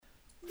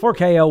For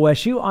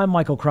KOSU, I'm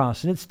Michael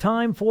Cross, and it's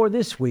time for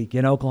This Week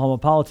in Oklahoma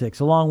Politics,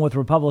 along with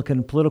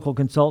Republican political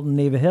consultant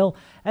Neva Hill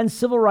and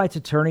civil rights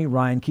attorney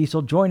Ryan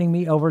Kiesel joining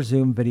me over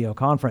Zoom video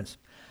conference.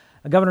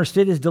 Governor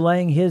Stitt is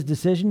delaying his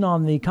decision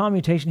on the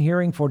commutation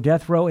hearing for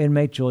death row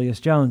inmate Julius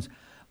Jones.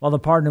 While the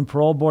Pardon and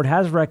Parole Board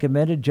has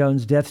recommended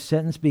Jones' death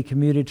sentence be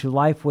commuted to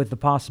life with the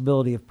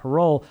possibility of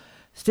parole,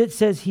 Stitt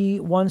says he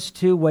wants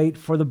to wait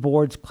for the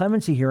board's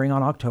clemency hearing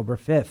on October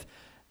 5th.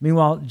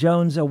 Meanwhile,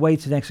 Jones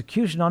awaits an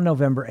execution on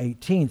November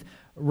 18th.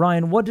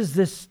 Ryan, what does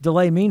this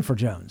delay mean for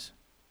Jones?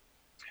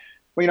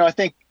 Well, I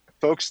think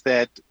folks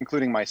that,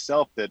 including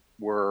myself, that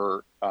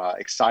were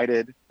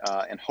excited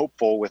and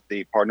hopeful with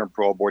the Pardon and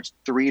Parole Board's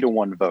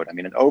 3-1 vote. I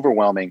mean, an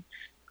overwhelming,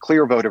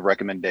 clear vote of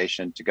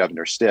recommendation to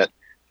Governor Stitt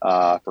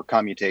for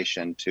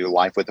commutation to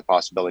life with the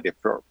possibility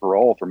of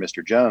parole for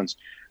Mr. Jones.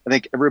 I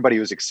think everybody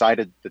was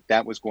excited that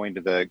that was going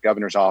to the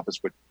governor's office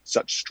with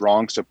such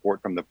strong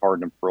support from the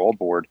Pardon and Parole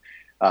Board.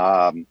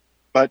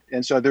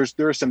 So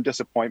there is some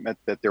disappointment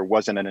that there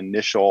wasn't an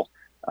initial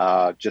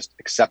just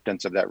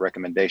acceptance of that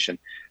recommendation.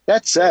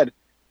 That said,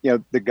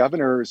 the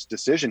governor's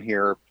decision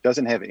here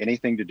doesn't have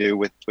anything to do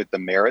with the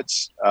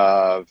merits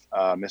of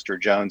Mr.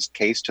 Jones'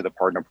 case to the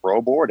Pardon and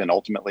Parole Board and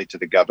ultimately to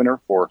the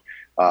governor for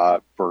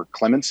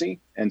clemency.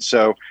 And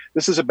so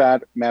this is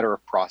a matter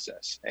of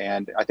process.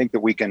 And I think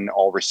that we can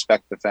all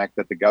respect the fact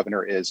that the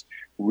governor is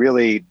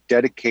really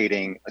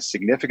dedicating a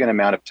significant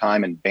amount of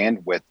time and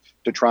bandwidth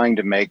to trying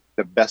to make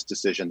the best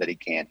decision that he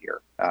can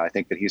here. I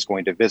think that he's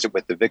going to visit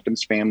with the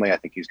victim's family. I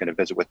think he's going to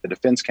visit with the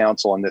defense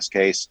counsel in this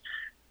case.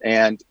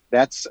 And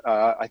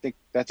I think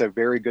that's a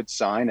very good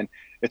sign. And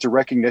it's a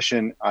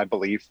recognition, I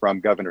believe, from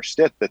Governor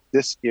Stitt that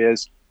this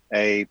is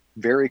a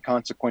very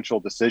consequential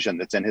decision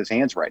that's in his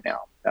hands right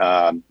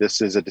now.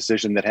 This is a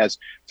decision that has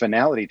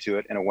finality to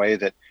it in a way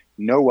that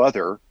no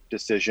other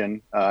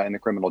decision in the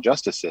criminal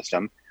justice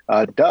system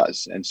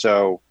does. And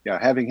so,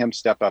 having him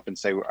step up and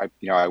say,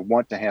 I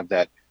want to have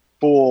that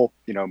full,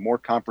 more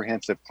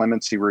comprehensive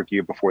clemency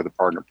review before the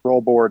Pardon and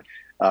Parole Board.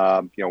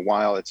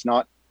 While it's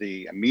not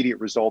the immediate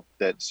result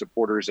that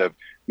supporters of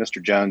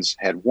Mr. Jones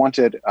had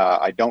wanted,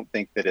 I don't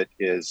think that it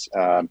is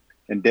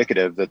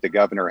indicative that the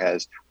governor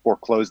has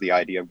foreclosed the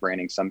idea of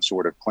granting some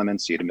sort of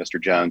clemency to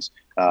Mr. Jones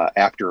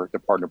after the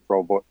Pardon and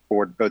Parole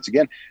Board votes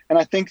again. And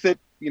I think that,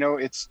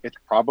 it's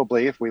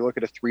probably, if we look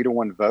at a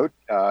 3-1 vote,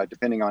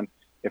 depending on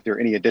if there are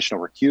any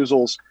additional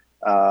recusals,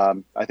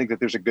 I think that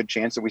there's a good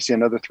chance that we see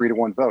another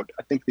 3-1 vote.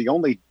 I think the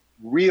only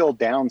real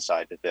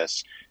downside to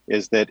this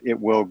is that it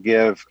will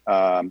give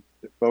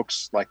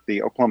folks like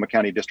the Oklahoma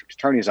County District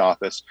Attorney's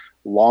Office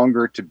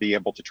longer to be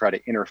able to try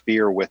to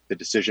interfere with the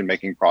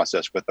decision-making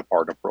process with the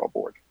Pardon and Parole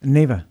Board.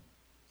 Neva.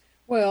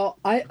 Well,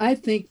 I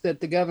think that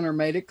the governor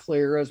made it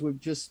clear, as we've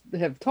just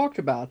have talked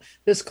about,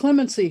 this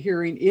clemency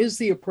hearing is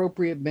the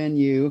appropriate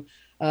venue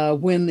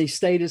when the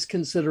state is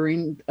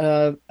considering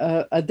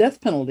a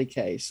death penalty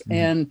case. Mm-hmm.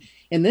 And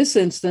in this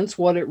instance,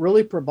 what it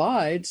really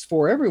provides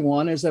for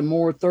everyone is a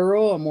more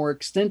thorough, a more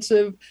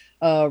extensive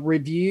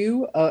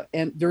review.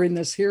 And during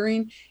this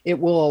hearing, it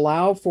will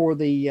allow for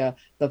the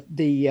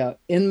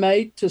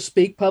inmate to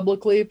speak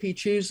publicly if he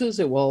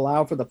chooses. It will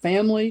allow for the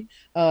family,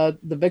 the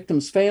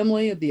victim's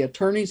family, the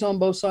attorneys on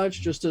both sides,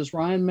 just as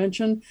Ryan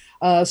mentioned.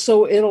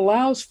 So it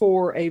allows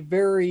for a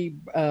very,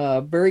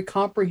 very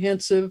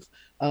comprehensive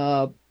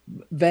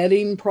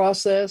vetting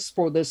process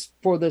for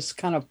this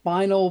kind of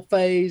final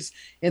phase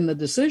in the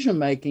decision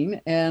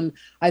making. And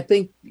I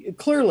think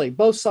clearly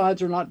both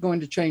sides are not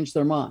going to change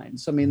their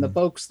minds. I mean, the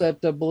folks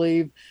that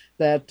believe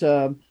that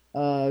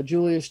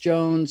Julius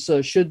Jones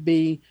should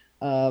be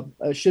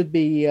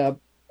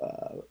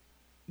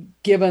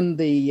given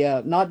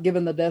the not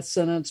given the death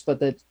sentence, but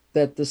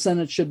that the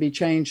sentence should be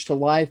changed to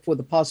life with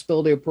the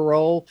possibility of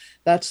parole.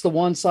 That's the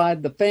one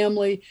side. The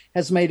family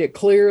has made it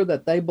clear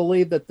that they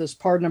believe that this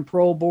Pardon and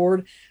Parole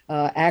Board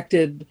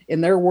acted,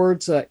 in their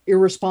words,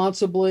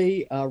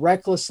 irresponsibly,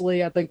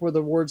 recklessly, I think were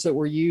the words that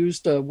were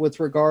used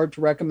with regard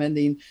to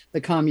recommending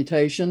the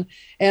commutation.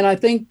 And I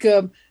think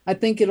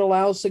it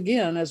allows,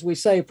 again, as we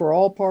say, for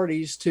all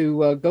parties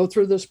to go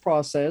through this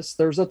process.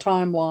 There's a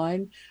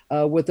timeline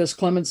with this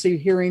clemency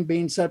hearing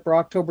being set for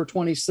October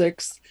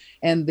 26th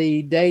and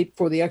the date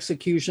for the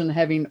execution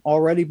having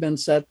already been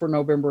set for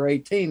November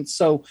 18th.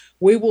 So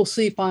we will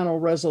see final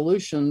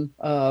resolution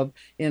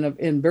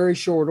in very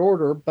short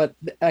order. But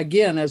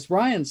again, as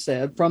Ryan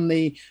said, from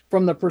the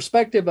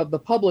perspective of the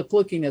public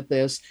looking at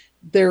this,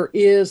 there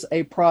is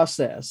a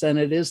process and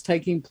it is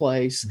taking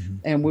place,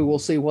 and we will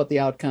see what the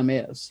outcome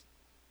is.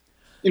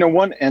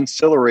 One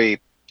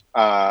ancillary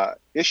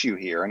issue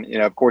here, and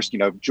of course,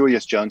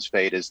 Julius Jones'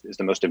 fate is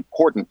the most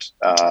important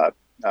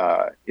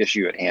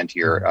issue at hand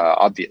here,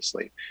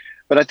 obviously.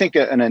 But I think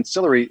an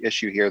ancillary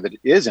issue here that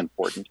is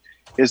important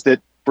is that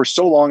for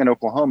so long in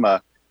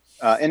Oklahoma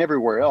and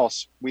everywhere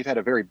else, we've had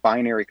a very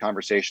binary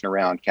conversation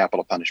around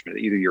capital punishment.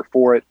 Either you're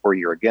for it or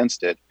you're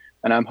against it.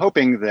 And I'm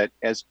hoping that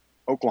as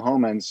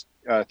Oklahomans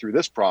through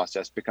this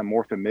process become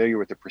more familiar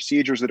with the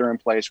procedures that are in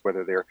place,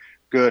 whether they're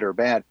good or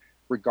bad,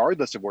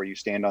 regardless of where you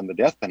stand on the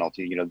death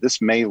penalty,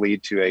 this may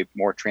lead to a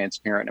more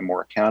transparent and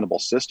more accountable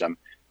system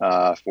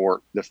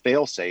for the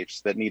fail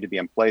safes that need to be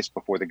in place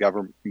before the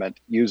government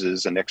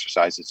uses and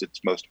exercises its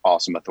most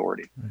awesome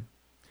authority. Right.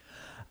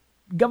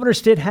 Governor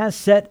Stitt has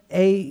set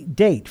a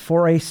date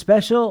for a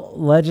special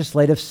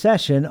legislative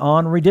session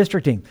on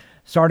redistricting.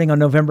 Starting on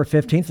November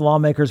 15th,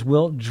 lawmakers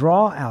will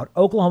draw out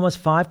Oklahoma's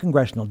 5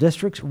 congressional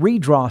districts,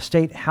 redraw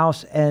state,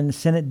 House, and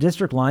Senate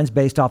district lines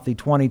based off the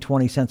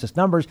 2020 census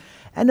numbers,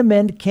 and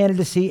amend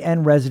candidacy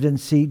and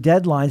residency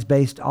deadlines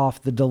based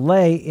off the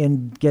delay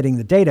in getting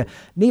the data.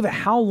 Neva,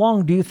 how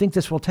long do you think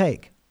this will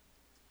take?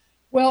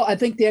 Well, I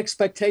think the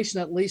expectation,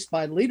 at least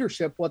by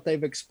leadership, what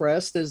they've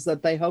expressed is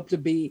that they hope to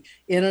be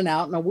in and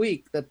out in a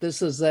week, that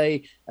this is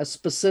a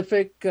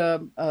specific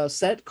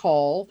set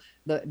call,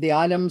 the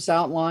items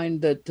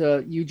outlined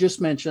that you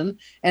just mentioned.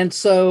 And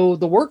so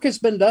the work has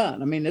been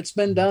done. I mean, it's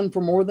been done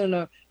for more than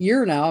a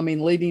year now. I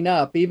mean, leading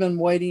up, even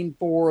waiting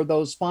for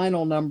those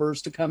final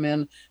numbers to come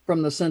in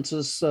from the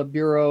Census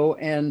Bureau.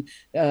 And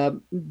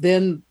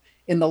then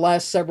in the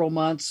last several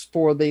months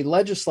for the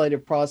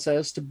legislative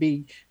process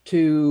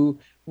to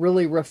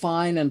really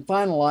refine and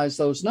finalize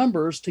those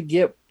numbers to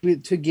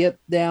get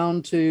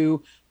down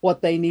to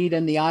what they need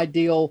in the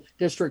ideal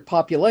district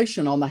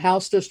population. On the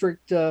House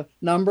district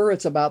number,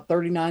 it's about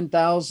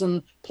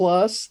 39,000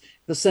 plus.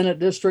 The Senate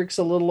district's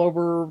a little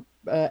over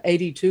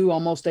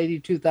almost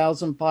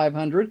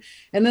 82,500.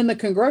 And then the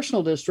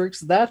congressional districts,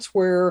 that's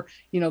where,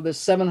 the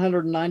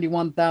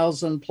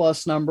 791,000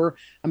 plus number,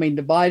 I mean,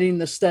 dividing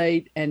the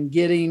state and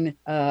getting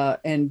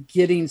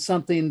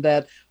something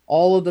that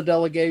all of the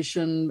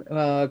delegation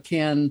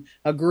can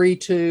agree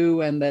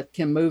to and that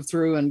can move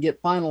through and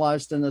get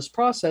finalized in this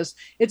process.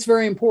 It's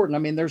very important. I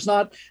mean, there's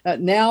not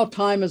now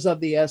time is of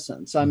the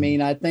essence. I mean,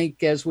 I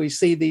think as we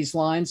see these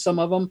lines, some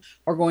of them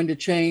are going to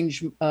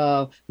change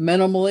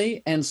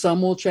minimally and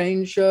some will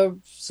change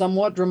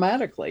somewhat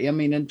dramatically. I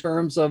mean, in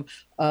terms of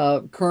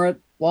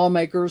current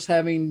lawmakers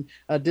having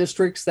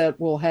districts that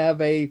will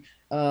have a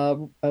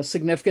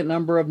significant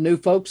number of new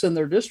folks in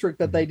their district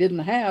that they didn't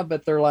have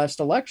at their last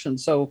election.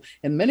 So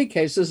in many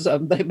cases,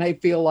 they may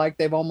feel like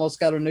they've almost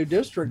got a new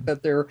district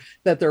that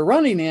they're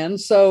running in.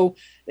 So,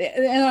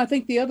 and I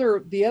think the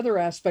other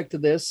aspect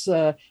of this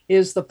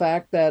is the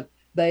fact that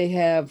they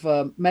have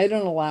made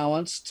an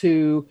allowance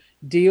to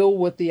deal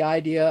with the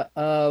idea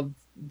of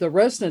the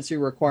residency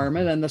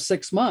requirement and the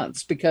 6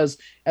 months, because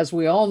as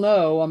we all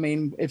know, I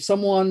mean, if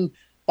someone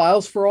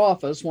files for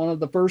office, one of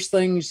the first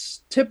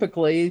things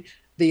typically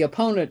the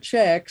opponent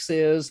checks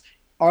is,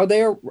 are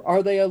they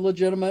a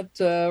legitimate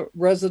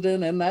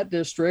resident in that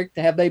district?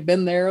 Have they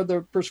been there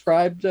the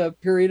prescribed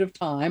period of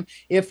time?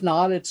 If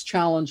not, it's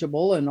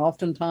challengeable. And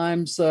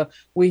oftentimes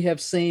we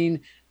have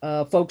seen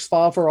folks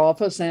file for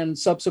office and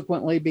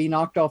subsequently be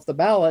knocked off the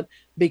ballot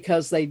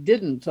because they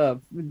didn't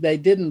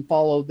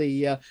follow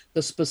the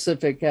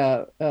specific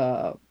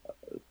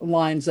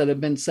lines that have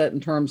been set in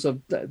terms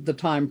of the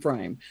time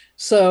frame.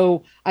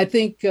 So I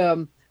think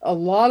a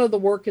lot of the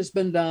work has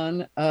been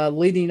done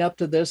leading up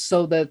to this,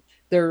 so that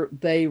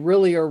they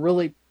really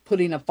are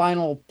putting a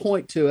final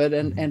point to it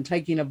and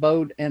taking a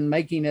vote and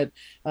making it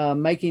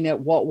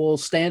what will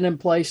stand in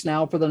place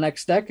now for the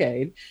next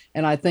decade.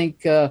 And I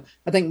think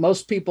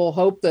most people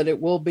hope that it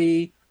will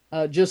be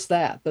just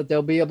that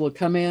they'll be able to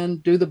come in,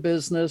 do the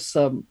business.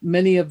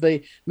 Many of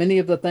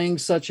the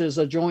things, such as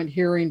a joint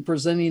hearing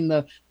presenting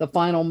the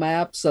final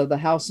maps. The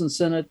House and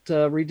Senate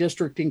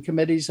redistricting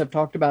committees have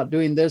talked about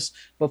doing this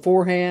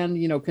beforehand.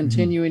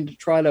 Continuing to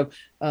try to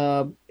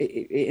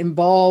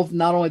involve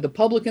not only the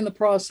public in the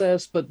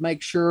process, but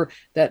make sure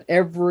that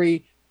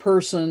every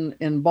person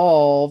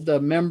involved,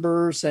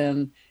 members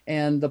and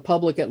the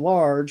public at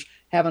large,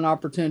 have an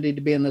opportunity to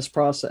be in this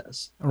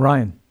process.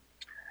 Ryan.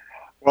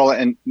 Well,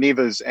 and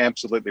Neva's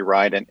absolutely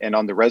right. And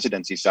on the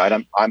residency side,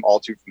 I'm all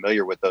too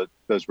familiar with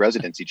those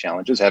residency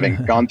challenges, having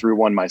gone through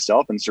one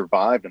myself and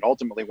survived, and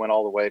ultimately went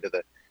all the way to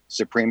the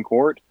Supreme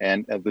Court.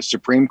 And the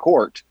Supreme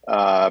Court,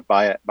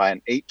 by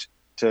an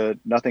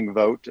 8-0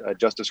 vote,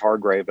 Justice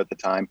Hargrave at the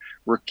time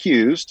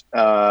recused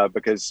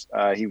because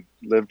he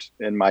lived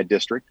in my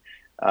district.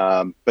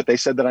 But they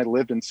said that I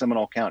lived in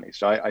Seminole County.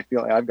 So I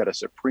feel I've got a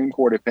Supreme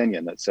Court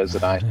opinion that says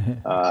that I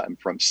am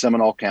from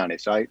Seminole County.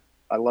 So I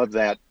love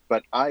that.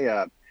 But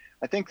I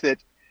think that,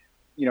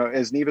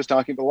 as Neva's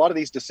talking, a lot of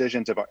these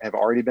decisions have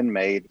already been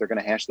made. They're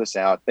going to hash this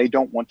out. They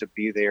don't want to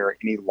be there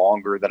any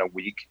longer than a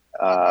week.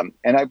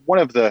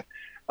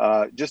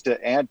 Just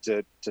to add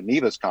to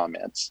Neva's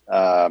comments,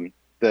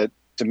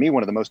 to me,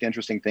 one of the most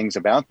interesting things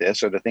about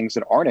this are the things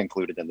that aren't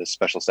included in this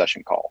special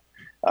session call.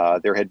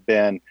 There had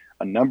been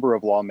a number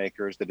of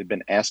lawmakers that had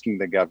been asking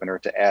the governor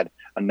to add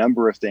a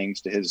number of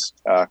things to his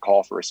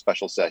call for a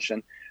special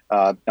session,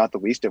 not the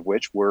least of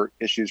which were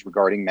issues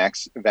regarding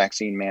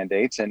vaccine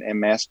mandates and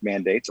mask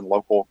mandates and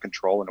local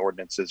control and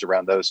ordinances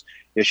around those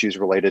issues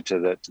related to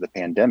the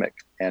pandemic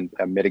and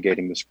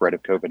mitigating the spread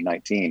of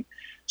COVID-19.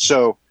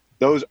 So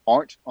those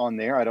aren't on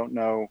there. I don't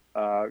know,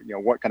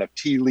 what kind of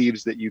tea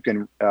leaves that you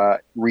can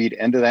read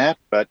into that.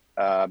 But,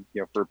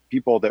 for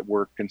people that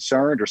were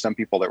concerned or some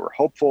people that were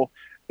hopeful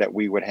that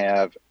we would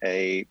have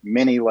a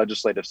mini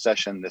legislative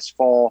session this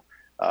fall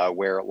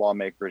where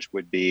lawmakers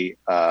would be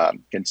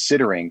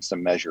considering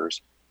some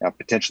measures,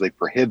 potentially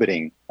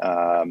prohibiting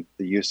the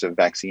use of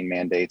vaccine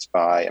mandates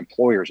by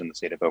employers in the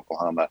state of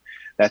Oklahoma.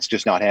 That's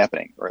just not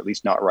happening, or at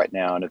least not right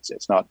now, and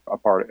it's not a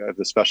part of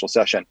the special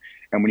session.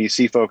 And when you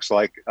see folks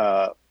like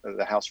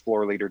the House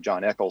Floor Leader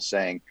John Echols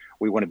saying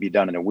we want to be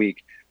done in a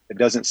week, it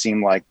doesn't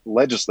seem like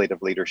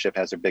legislative leadership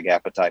has a big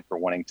appetite for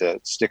wanting to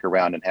stick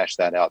around and hash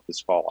that out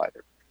this fall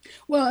either.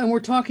 Well, and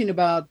we're talking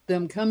about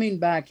them coming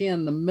back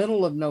in the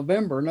middle of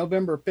November,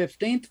 November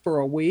 15th for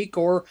a week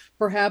or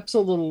perhaps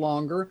a little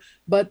longer,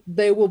 but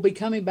they will be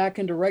coming back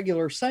into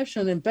regular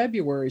session in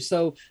February.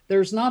 So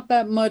there's not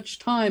that much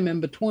time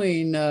in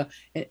between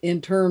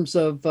in terms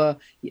of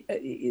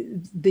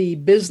the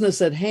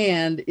business at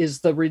hand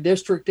is the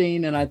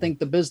redistricting. And I think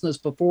the business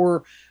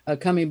before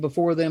coming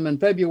before them in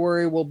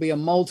February will be a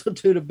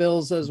multitude of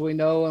bills, as we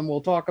know, and we'll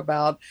talk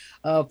about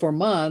for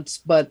months.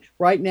 But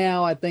right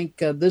now, I think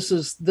this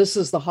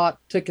is the hot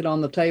ticket on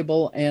the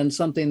table and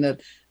something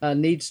that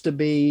needs to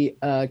be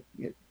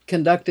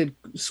conducted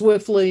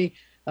swiftly,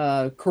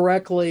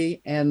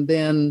 correctly, and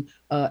then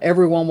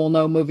everyone will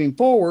know moving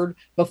forward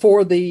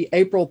before the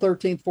April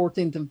 13th,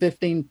 14th, and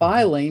 15th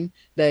filing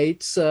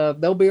dates.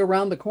 They'll be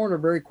around the corner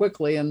very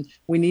quickly, and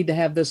we need to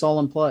have this all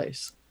in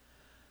place.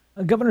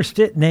 Governor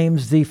Stitt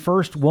names the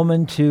first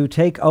woman to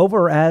take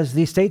over as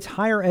the state's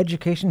higher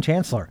education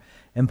chancellor.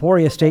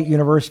 Emporia State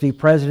University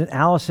President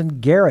Allison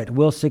Garrett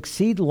will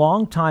succeed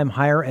longtime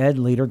higher ed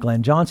leader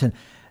Glenn Johnson.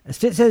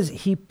 Stitt says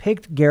he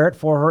picked Garrett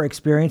for her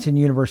experience in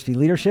university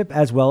leadership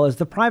as well as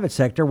the private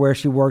sector, where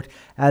she worked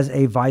as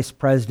a vice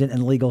president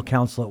and legal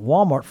counsel at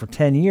Walmart for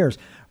 10 years.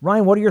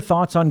 Ryan, what are your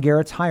thoughts on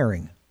Garrett's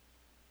hiring?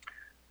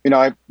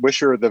 I wish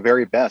her the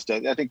very best.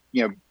 I think,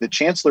 the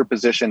chancellor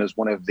position is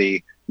one of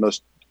the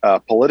most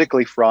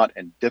politically fraught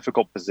and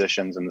difficult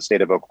positions in the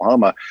state of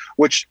Oklahoma,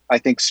 which I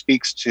think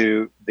speaks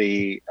to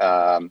the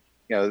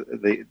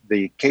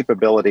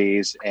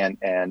capabilities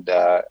and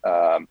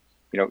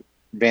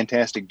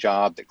fantastic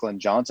job that Glenn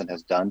Johnson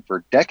has done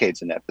for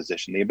decades in that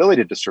position. The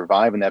ability to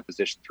survive in that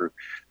position through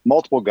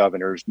multiple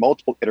governors,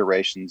 multiple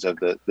iterations of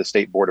the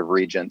State Board of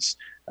Regents,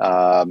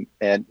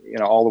 and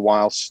all the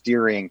while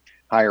steering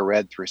higher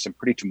ed through some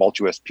pretty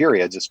tumultuous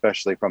periods,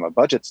 especially from a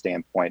budget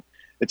standpoint.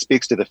 It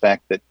speaks to the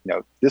fact that,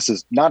 this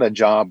is not a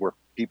job where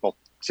people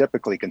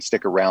typically can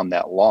stick around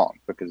that long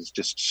because it's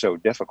just so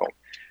difficult.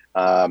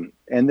 And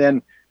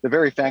then the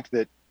very fact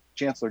that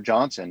Chancellor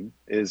Johnson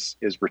is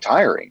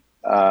retiring,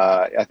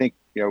 I think,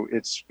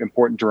 it's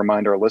important to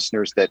remind our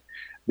listeners that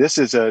this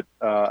is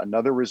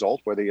another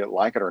result, whether you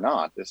like it or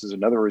not. This is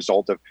another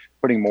result of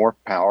putting more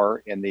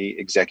power in the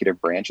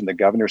executive branch in the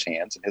governor's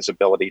hands and his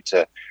ability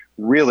to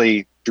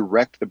really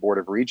direct the Board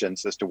of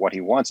Regents as to what he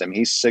wants. I mean,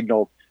 he's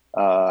signaled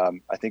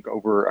I think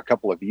over a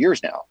couple of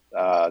years now,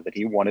 that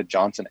he wanted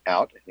Johnson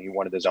out and he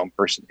wanted his own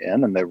person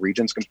in, and the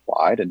regents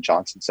complied, and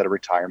Johnson set a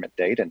retirement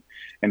date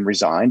and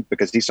resigned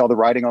because he saw the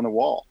writing on the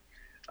wall.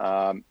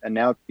 And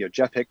now,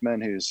 Jeff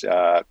Hickman, who's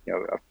a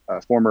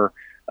former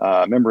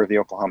member of the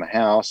Oklahoma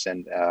House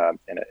and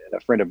a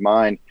friend of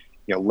mine,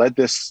 led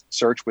this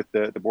search with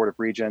the Board of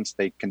Regents.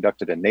 They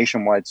conducted a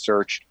nationwide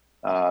search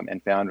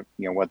and found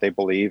what they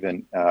believe,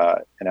 and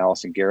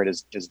Allison Garrett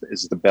is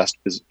the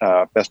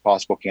best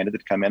possible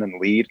candidate to come in and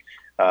lead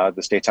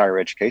the state's higher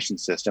education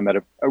system at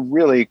a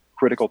really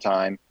critical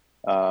time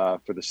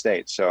for the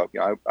state. So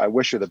I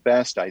wish her the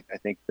best. I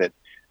think that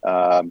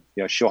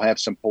she'll have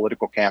some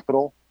political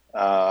capital,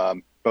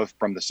 both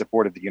from the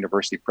support of the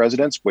university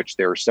presidents, which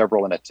there are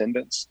several in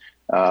attendance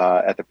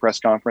at the press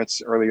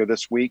conference earlier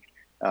this week,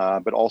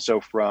 but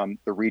also from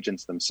the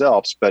regents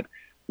themselves. But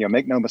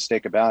make no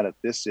mistake about it,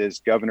 this is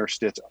Governor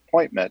Stitt's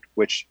appointment,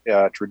 which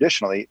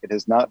traditionally it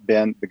has not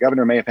been. The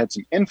governor may have had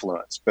some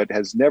influence, but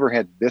has never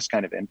had this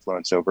kind of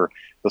influence over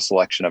the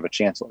selection of a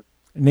chancellor.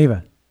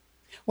 Neva.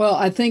 Well,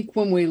 I think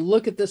when we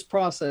look at this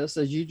process,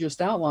 as you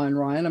just outlined,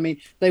 Ryan, I mean,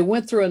 they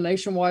went through a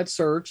nationwide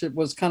search. It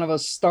was kind of a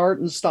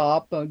start and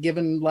stop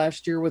given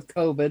last year with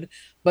COVID.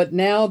 But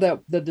now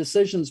that the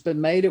decision's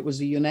been made, it was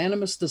a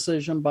unanimous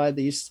decision by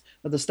the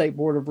State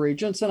Board of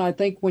Regents. And I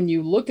think when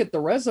you look at the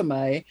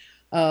resume,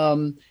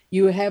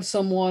 you have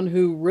someone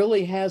who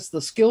really has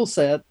the skill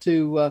set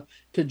to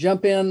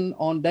jump in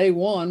on day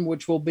one,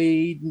 which will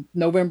be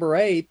November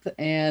 8th,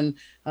 and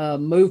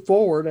move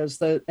forward as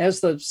the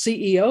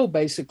CEO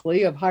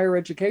basically of higher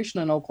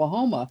education in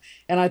Oklahoma.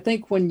 And I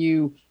think when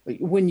you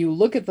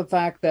look at the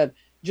fact that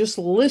just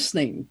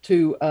listening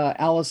to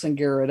Allison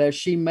Garrett as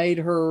she made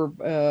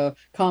her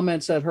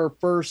comments at her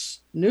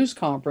first news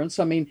conference,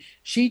 I mean,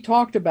 she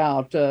talked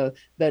about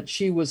that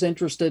she was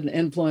interested in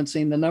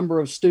influencing the number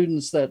of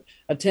students that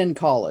attend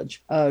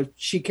college.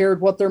 She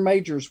cared what their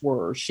majors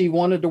were. She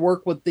wanted to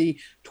work with the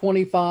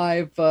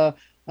 25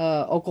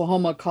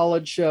 Oklahoma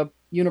college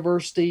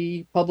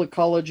university, public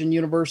college and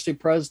university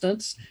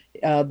presidents,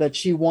 that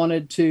she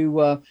wanted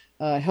to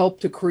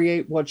help to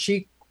create what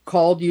she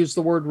use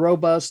the word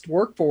robust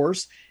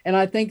workforce. And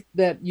I think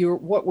that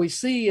what we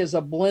see is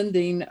a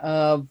blending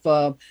of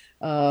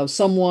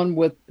someone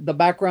with the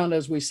background,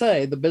 as we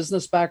say, the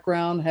business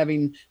background,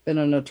 having been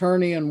an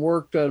attorney and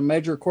worked at a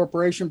major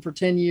corporation for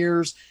 10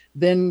 years,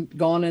 then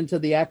gone into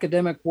the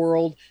academic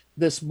world,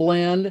 this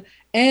blend.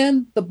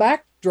 And the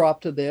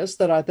backdrop to this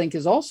that I think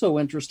is also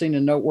interesting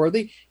and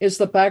noteworthy is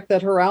the fact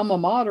that her alma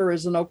mater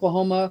is an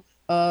Oklahoma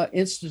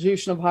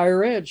institution of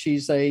higher ed.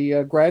 She's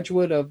a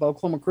graduate of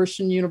Oklahoma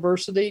Christian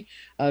University.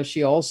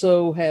 She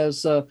also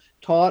has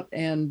taught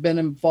and been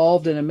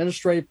involved in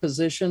administrative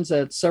positions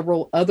at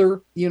several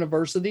other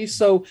universities.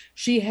 So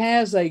she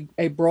has a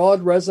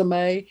broad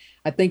resume.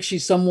 I think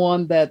she's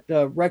someone that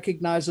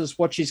recognizes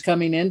what she's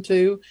coming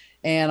into,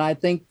 and I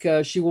think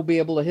she will be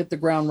able to hit the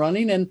ground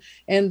running.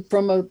 And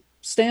from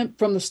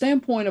the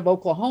standpoint of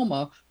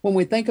Oklahoma, when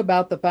we think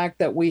about the fact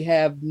that we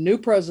have new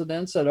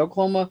presidents at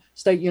Oklahoma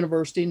State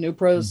University, new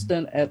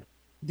president at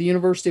the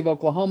University of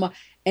Oklahoma,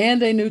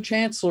 and a new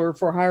chancellor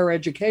for higher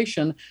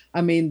education, I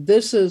mean,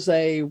 this is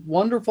a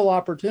wonderful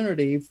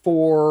opportunity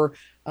for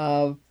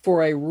a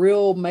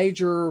real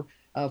major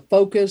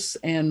focus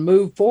and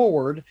move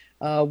forward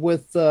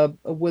with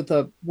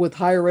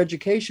higher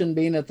education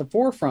being at the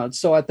forefront.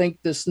 So I think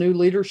this new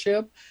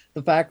leadership,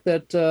 the fact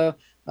that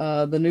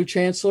the new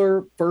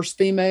chancellor, first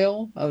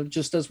female,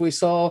 just as we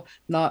saw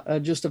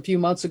not just a few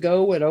months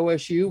ago at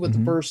OSU with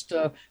the first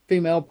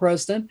female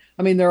president.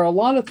 I mean, there are a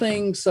lot of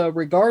things,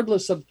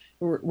 regardless of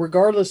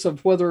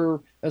whether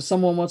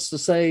someone wants to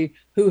say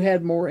who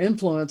had more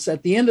influence.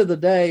 At the end of the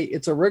day,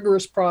 it's a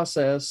rigorous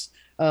process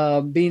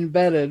being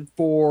vetted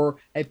for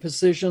a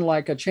position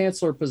like a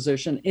chancellor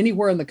position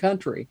anywhere in the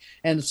country.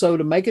 And so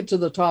to make it to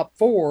the top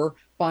 4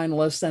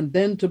 finalists and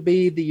then to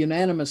be the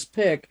unanimous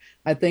pick,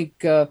 I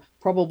think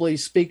probably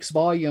speaks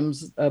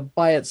volumes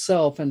by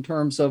itself in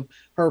terms of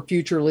her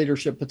future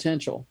leadership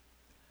potential.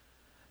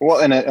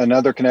 Well, and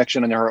another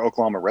connection in her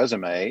Oklahoma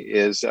resume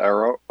is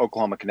our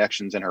Oklahoma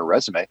connections in her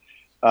resume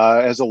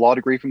as a law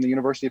degree from the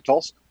University of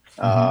Tulsa.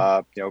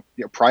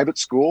 Private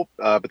school,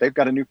 but they've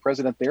got a new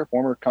president there,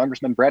 former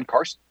Congressman Brad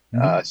Carson.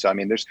 So I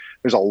mean,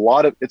 there's a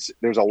lot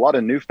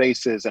of new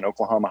faces in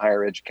Oklahoma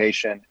higher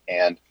education,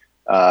 and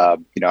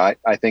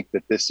I think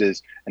that this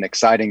is an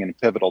exciting and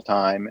pivotal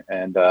time,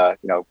 and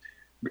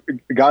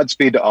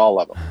Godspeed to all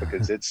of them,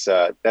 because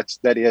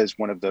that is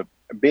one of the,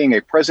 being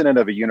a president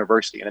of a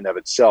university in and of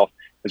itself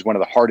is one of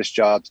the hardest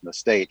jobs in the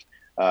state.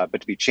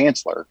 But to be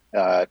chancellor,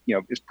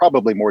 is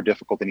probably more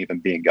difficult than even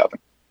being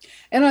governor.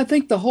 And I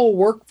think the whole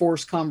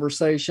workforce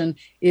conversation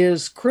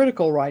is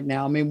critical right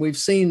now. I mean, we've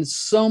seen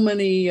so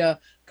many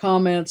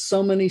comments,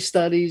 so many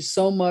studies,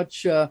 so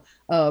much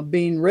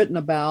being written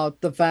about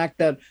the fact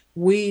that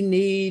we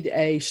need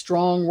a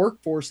strong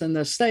workforce in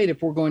this state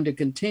if we're going to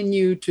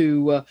continue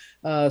to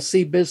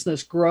see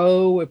business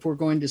grow, if we're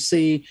going to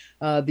see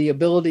the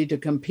ability to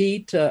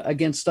compete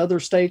against other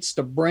states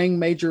to bring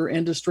major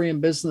industry and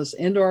business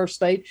into our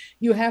state.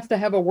 You have to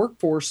have a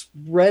workforce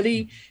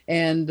ready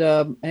and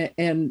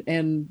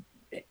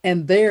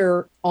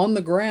there on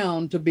the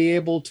ground to be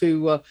able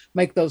to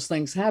make those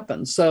things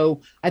happen.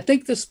 So I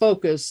think this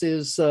focus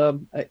is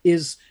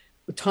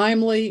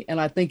timely, and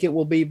I think it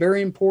will be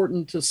very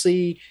important to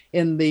see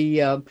in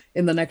the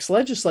next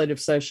legislative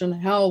session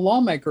how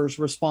lawmakers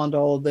respond to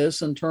all of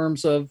this in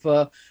terms of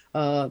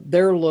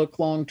their look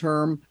long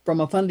term from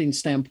a funding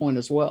standpoint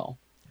as well.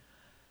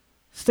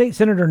 State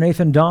Senator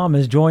Nathan Dahm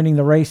is joining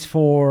the race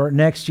for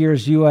next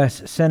year's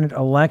U.S. Senate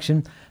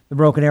election. The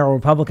Broken Arrow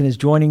Republican is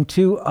joining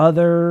 2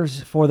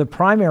 others for the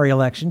primary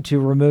election to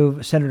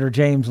remove Senator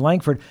James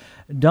Lankford.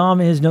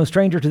 Dahm is no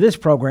stranger to this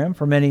program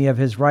for many of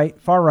his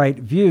far-right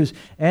views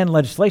and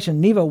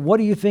legislation. Neva, what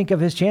do you think of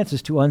his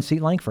chances to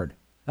unseat Lankford?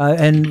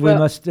 And we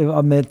must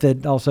admit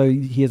that also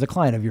he is a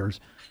client of yours.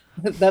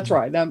 That's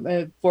right.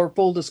 For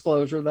full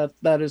disclosure,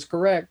 that is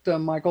correct,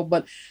 Michael.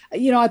 But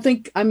I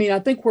think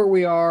where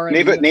we are.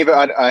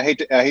 Neva, I hate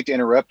to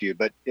interrupt you,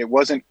 but it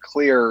wasn't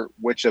clear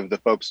which of the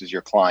folks is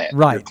your client.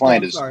 Right. Your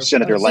client is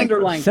Senator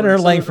Lankford. Senator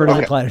Lankford is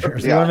a client of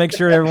yours. We want to make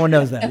sure everyone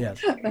knows that. Yes.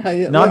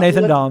 Not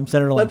Nathan Dahm,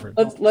 Senator Lankford.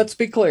 Let's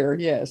be clear.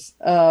 Yes.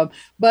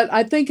 But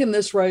I think in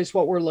this race,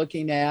 what we're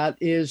looking at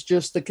is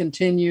just the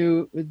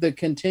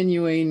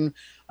continuing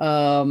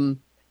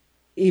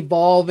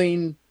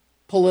evolving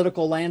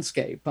political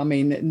landscape. I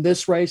mean, in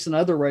this race and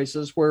other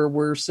races where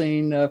we're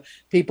seeing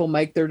people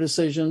make their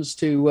decisions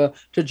to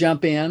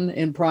jump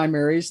in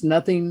primaries,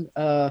 nothing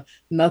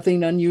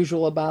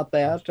unusual about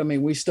that. I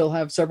mean, we still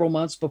have several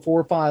months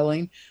before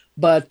filing.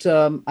 But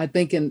I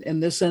think in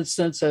this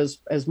instance,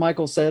 as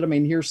Michael said, I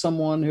mean, here's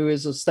someone who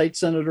is a state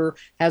senator,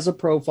 has a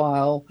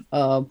profile,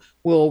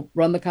 will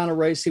run the kind of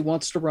race he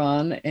wants to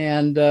run,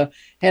 and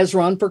has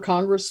run for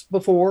Congress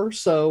before.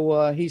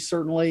 So he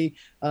certainly,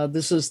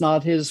 this is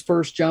not his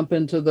first jump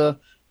into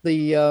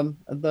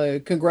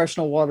the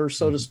congressional waters,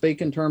 so to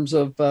speak, in terms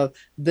of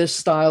this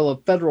style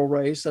of federal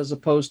race, as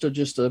opposed to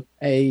just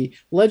a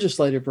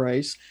legislative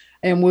race.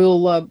 And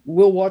we'll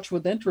watch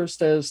with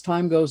interest as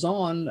time goes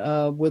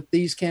on with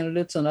these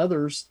candidates and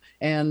others,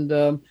 and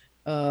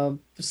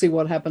see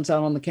what happens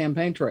out on the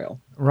campaign trail.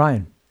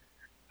 Ryan.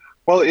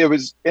 Well, it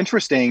was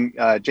interesting.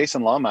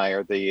 Jason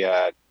Lohmeyer,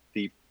 the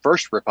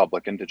first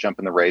Republican to jump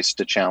in the race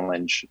to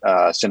challenge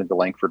Senator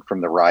Lankford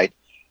from the right,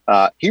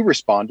 he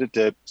responded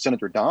to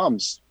Senator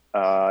Dom's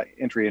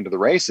entry into the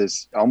race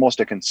as almost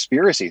a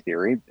conspiracy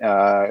theory,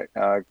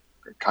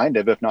 kind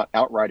of, if not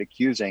outright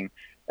accusing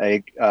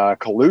a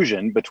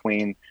collusion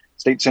between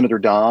State Senator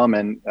Dom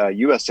and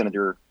U.S.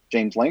 Senator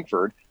James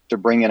Lankford to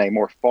bring in a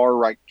more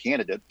far-right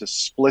candidate to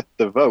split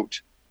the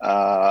vote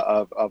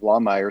of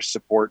Lohmeyer's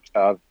support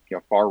of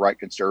far-right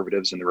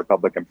conservatives in the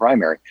Republican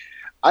primary.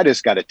 I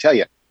just got to tell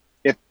you,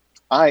 if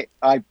I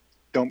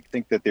don't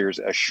think that there's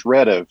a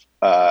shred of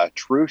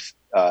truth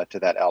to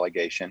that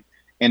allegation,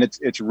 and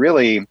it's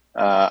really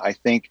I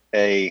think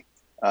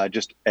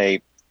just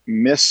a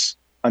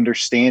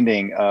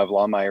misunderstanding of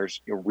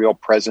Lohmeyer's real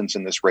presence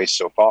in this race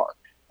so far.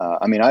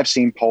 I mean, I've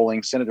seen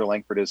polling. Senator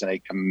Lankford is in a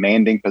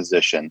commanding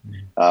position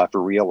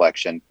for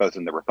re-election, both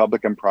in the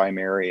Republican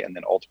primary and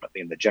then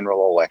ultimately in the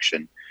general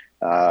election.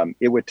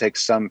 It would take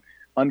some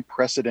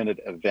unprecedented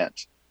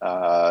event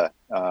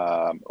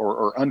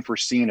or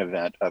unforeseen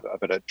event of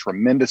a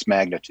tremendous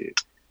magnitude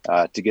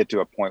to get to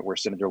a point where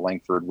Senator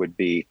Lankford would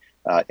be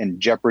in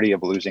jeopardy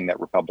of losing that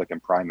Republican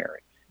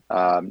primary.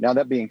 Now,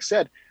 that being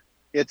said,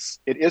 it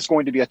is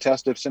going to be a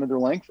test of Senator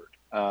Lankford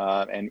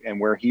and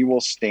where he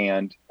will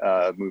stand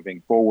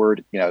moving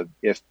forward.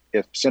 If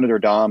Senator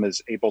Dom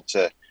is able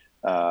to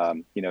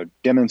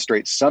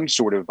demonstrate some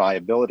sort of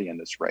viability in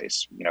this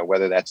race,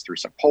 whether that's through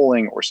some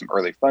polling or some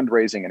early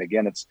fundraising. And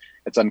again, it's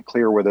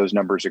unclear where those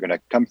numbers are going to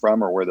come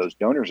from or where those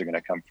donors are going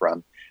to come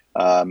from.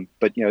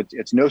 But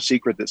it's no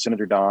secret that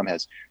Senator Dom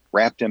has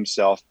wrapped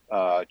himself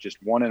just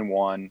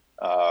one-on-one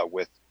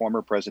with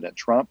former President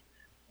Trump.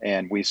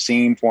 And we've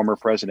seen former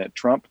President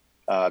Trump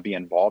be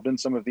involved in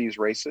some of these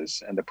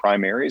races and the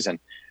primaries. And,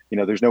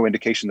 there's no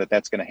indication that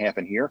that's going to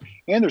happen here.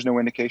 And there's no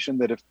indication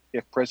that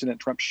if President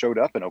Trump showed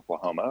up in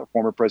Oklahoma,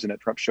 former President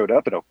Trump showed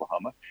up in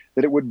Oklahoma,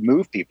 that it would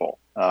move people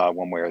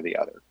one way or the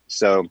other.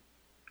 So,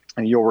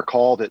 and you'll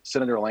recall that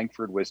Senator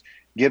Lankford was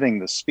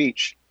giving his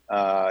speech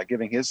to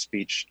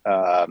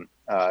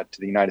the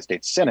United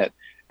States Senate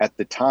at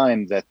the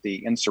time that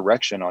the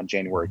insurrection on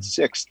January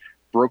 6th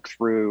broke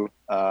through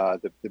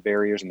the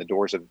barriers and the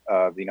doors of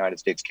the United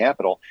States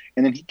Capitol.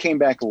 And then he came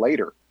back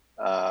later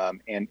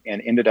and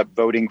ended up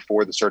voting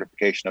for the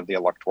certification of the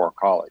Electoral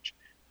College.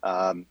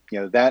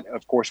 That,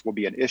 of course, will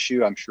be an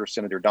issue. I'm sure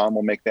Senator Dom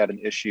will make that an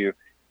issue.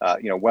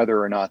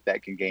 Whether or not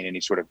that can gain any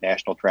sort of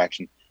national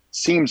traction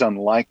seems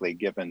unlikely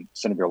given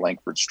Senator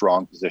Lankford's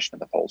strong position in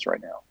the polls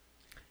right now.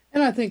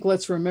 And I think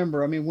let's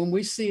remember, when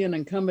we see an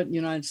incumbent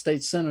United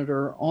States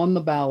senator on the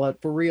ballot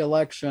for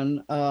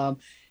re-election,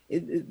 the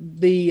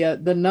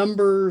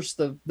numbers,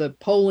 the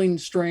polling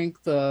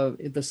strength, the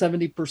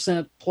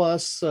 70%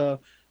 plus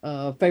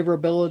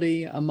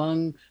favorability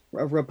among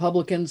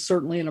Republicans,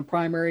 certainly in a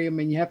primary.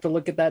 You have to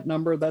look at that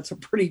number. That's a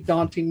pretty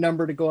daunting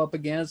number to go up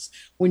against.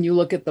 When you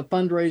look at the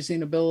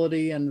fundraising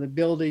ability and the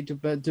ability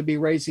to be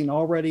raising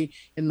already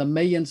in the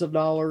millions of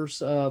dollars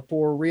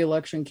for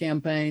re-election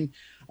campaign,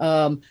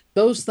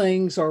 those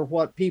things are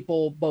what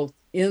people both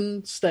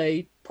in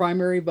state,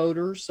 primary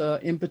voters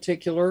in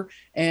particular,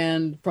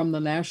 and from the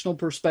national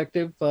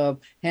perspective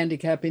of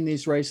handicapping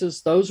these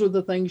races, those are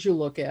the things you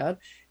look at.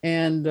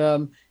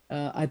 And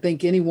I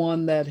think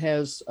anyone that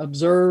has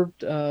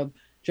observed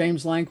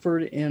James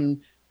Lankford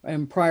in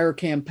prior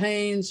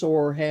campaigns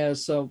or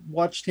has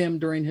watched him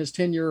during his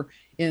tenure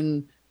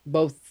in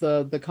both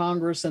the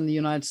Congress and the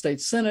United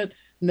States Senate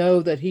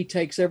know that he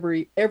takes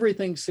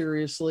everything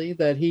seriously,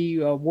 that he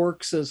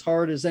works as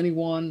hard as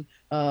anyone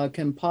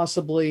can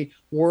possibly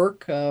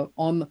work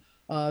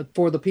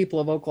for the people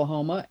of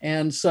Oklahoma.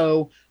 And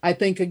so I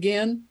think,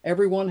 again,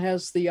 everyone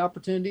has the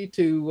opportunity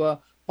to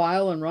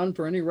file and run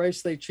for any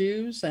race they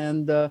choose.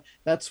 And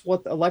that's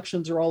what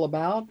elections are all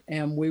about.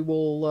 And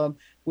we'll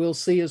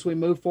see as we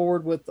move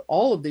forward with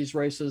all of these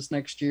races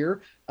next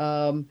year,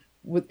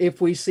 if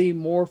we see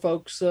more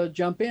folks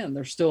jump in.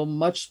 There's still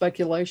much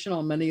speculation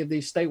on many of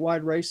these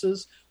statewide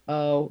races.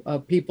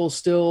 People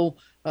still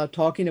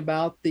talking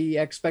about the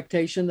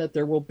expectation that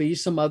there will be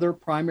some other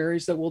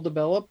primaries that will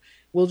develop.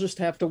 We'll just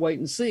have to wait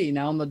and see.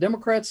 Now, on the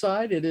Democrat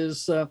side, it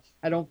is,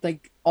 I don't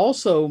think,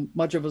 also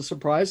much of a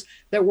surprise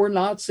that we're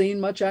not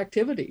seeing much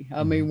activity.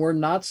 We're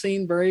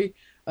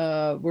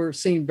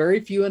seeing very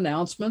few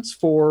announcements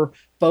for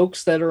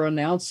folks that are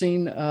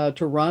announcing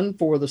to run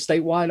for the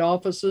statewide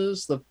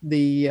offices,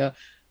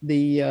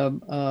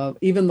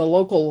 even the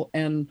local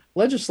and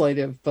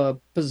legislative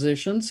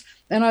positions.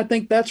 And I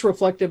think that's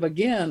reflective,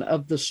 again,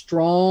 of the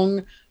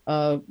strong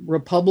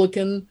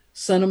Republican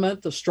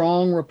sentiment, the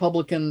strong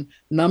Republican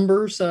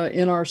numbers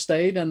in our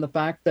state, and the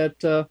fact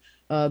that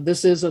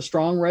this is a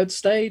strong red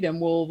state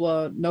and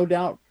will no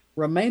doubt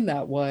remain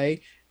that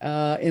way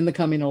in the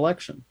coming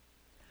election.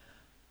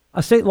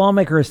 A state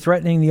lawmaker is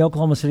threatening the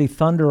Oklahoma City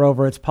Thunder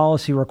over its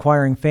policy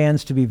requiring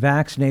fans to be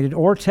vaccinated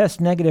or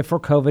test negative for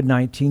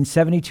COVID-19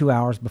 72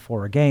 hours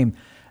before a game.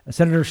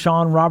 Senator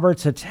Sean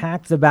Roberts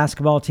attacked the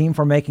basketball team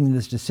for making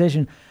this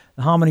decision.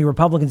 The Hominy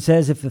Republican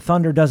says if the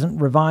Thunder doesn't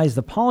revise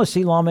the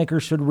policy,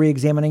 lawmakers should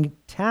re-examine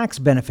tax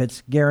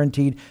benefits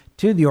guaranteed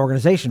to the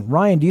organization.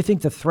 Ryan, do you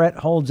think the threat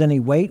holds any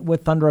weight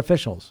with Thunder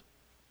officials?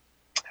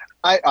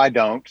 I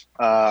don't.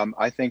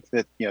 I think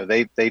that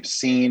they've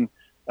seen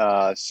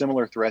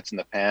similar threats in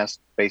the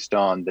past based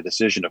on the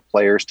decision of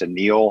players to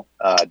kneel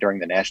during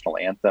the national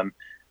anthem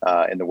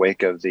in the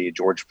wake of the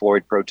George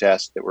Floyd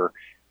protests that were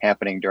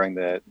happening during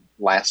the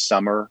last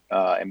summer,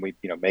 and we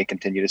may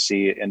continue to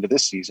see it into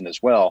this season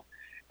as well.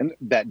 And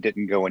that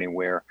didn't go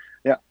anywhere.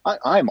 Yeah,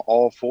 I'm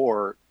all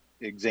for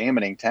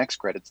examining tax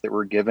credits that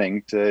we're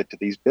giving to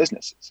these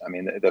businesses. I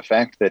mean, the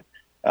fact that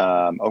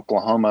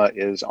Oklahoma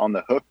is on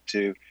the hook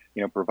to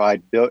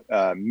provide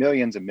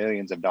millions and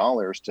millions of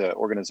dollars to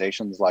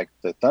organizations like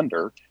the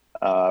Thunder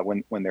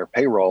when their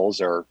payrolls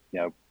are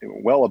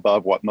well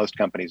above what most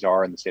companies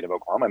are in the state of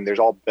Oklahoma. I mean, there's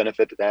all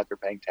benefit to that. They're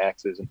paying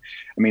taxes, and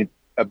I mean,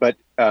 but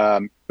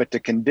to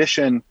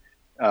condition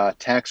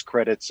tax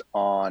credits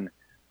on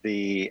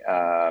the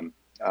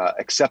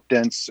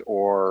acceptance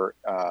or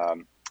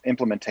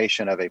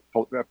implementation of a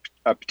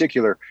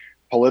particular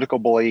political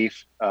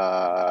belief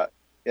by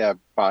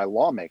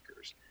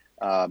lawmakers.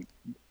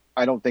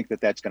 I don't think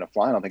that that's going to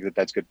fly. I don't think that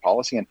that's good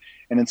policy. And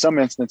in some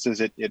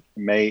instances, it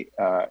may,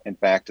 in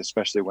fact,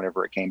 especially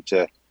whenever it came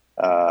to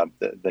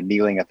the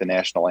kneeling at the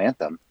national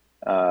anthem,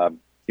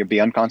 be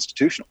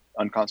unconstitutional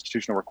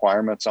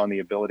requirements on the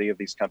ability of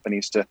these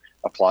companies to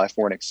apply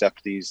for and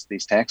accept these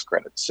tax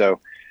credits.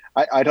 So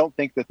I don't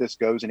think that this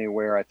goes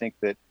anywhere. I think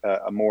that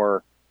a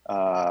more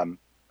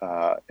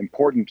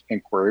important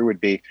inquiry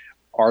would be,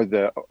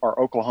 are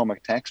Oklahoma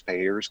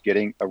taxpayers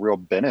getting a real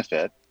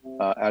benefit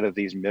out of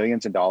these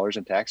millions of dollars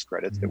in tax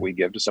credits that we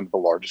give to some of the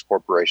largest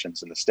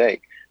corporations in the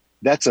state?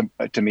 That's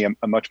to me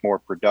a much more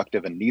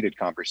productive and needed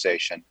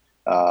conversation,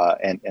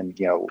 and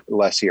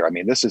less here. I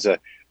mean, this is a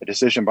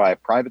decision by a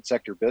private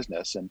sector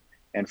business,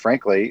 and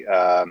frankly,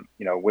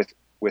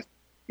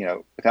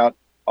 without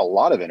a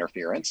lot of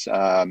interference,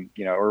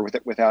 or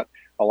without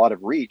a lot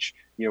of reach,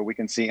 we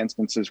can see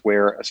instances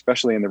where,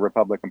 especially in the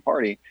Republican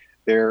Party,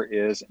 there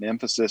is an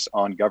emphasis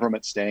on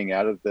government staying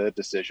out of the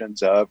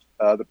decisions of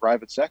the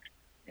private sector.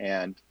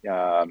 And,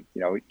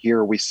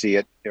 here we see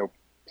it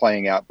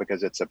playing out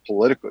because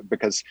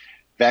because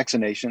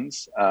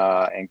vaccinations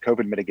and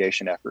COVID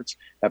mitigation efforts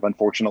have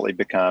unfortunately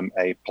become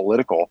a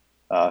political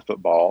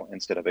football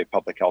instead of a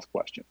public health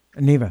question.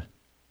 Neva.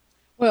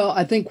 Well,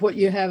 I think what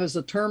you have is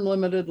a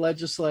term-limited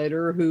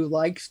legislator who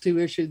likes to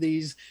issue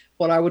these,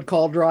 what I would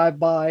call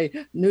drive-by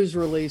news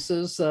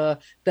releases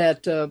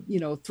that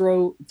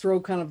throw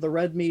kind of the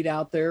red meat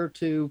out there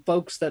to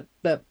folks that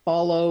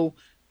follow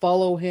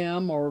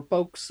him, or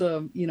folks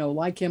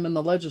like him in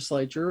the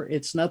legislature.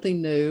 It's nothing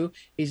new.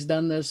 He's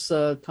done this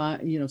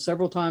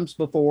several times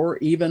before,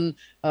 even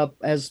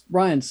as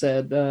Ryan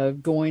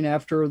said, going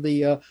after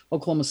the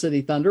Oklahoma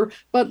City Thunder.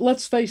 But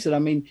let's face it, I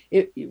mean,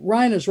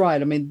 Ryan is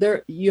right. I mean,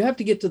 you have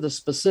to get to the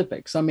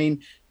specifics. I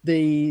mean,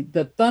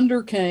 the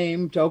Thunder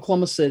came to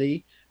Oklahoma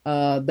City.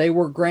 They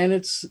were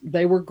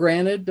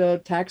granted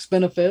tax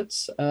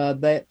benefits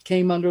that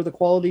came under the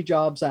Quality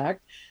Jobs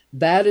Act.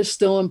 That is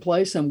still in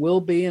place and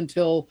will be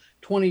until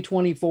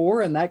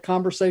 2024, and that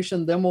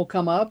conversation then will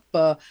come up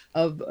about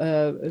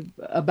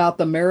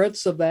the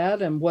merits of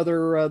that and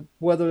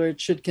whether it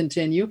should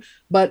continue.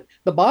 But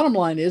the bottom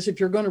line is, if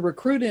you're going to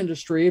recruit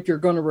industry, if you're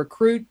going to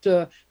recruit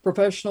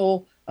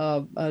professional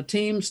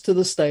teams to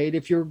the state,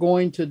 if you're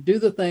going to do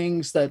the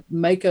things that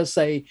make us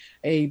a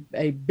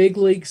big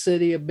league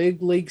city, a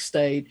big league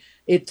state,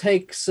 it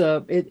takes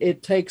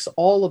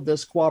all of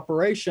this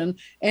cooperation,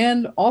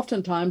 and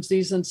oftentimes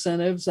these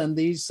incentives and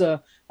these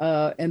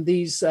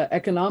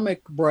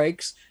economic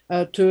breaks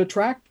to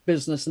attract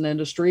business and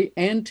industry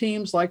and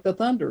teams like the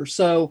Thunder.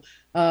 So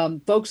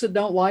folks that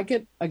don't like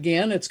it,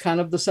 again, it's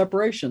kind of the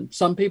separation.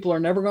 Some people are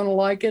never going to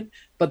like it,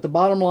 but the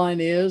bottom line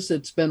is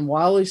it's been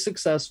wildly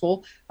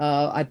successful.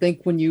 I think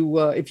when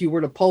if you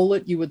were to poll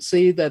it, you would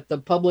see that the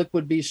public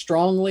would be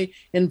strongly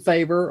in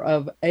favor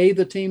of A,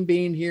 the team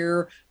being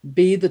here,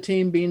 B, the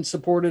team being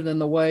supported in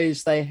the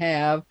ways they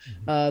have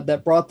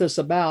that brought this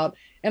about.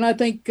 And I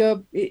think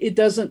it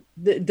doesn't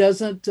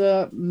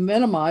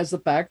minimize the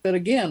fact that,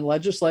 again,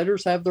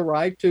 legislators have the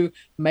right to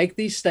make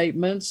these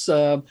statements,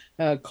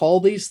 call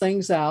these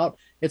things out.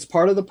 It's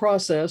part of the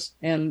process.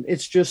 And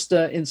it's just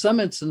in some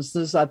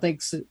instances, I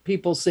think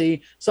people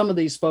see some of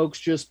these folks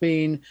just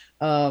being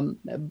willing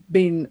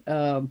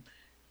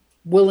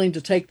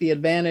to take the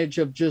advantage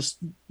of just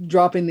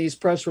dropping these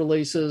press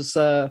releases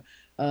at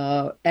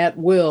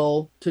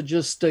will to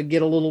just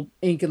get a little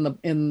ink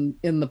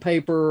in the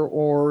paper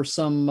or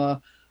some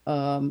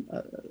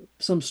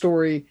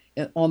story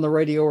on the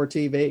radio or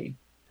TV.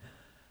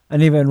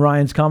 Neva and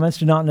Ryan's comments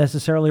do not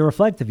necessarily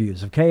reflect the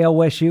views of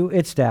KOSU,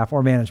 its staff,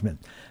 or management.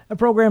 And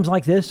programs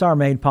like this are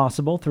made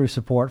possible through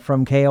support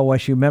from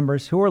KOSU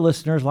members who are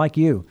listeners like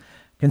you.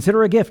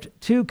 Consider a gift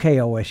to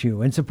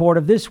KOSU in support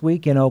of This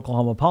Week in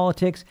Oklahoma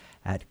Politics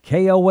at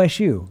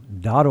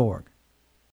kosu.org.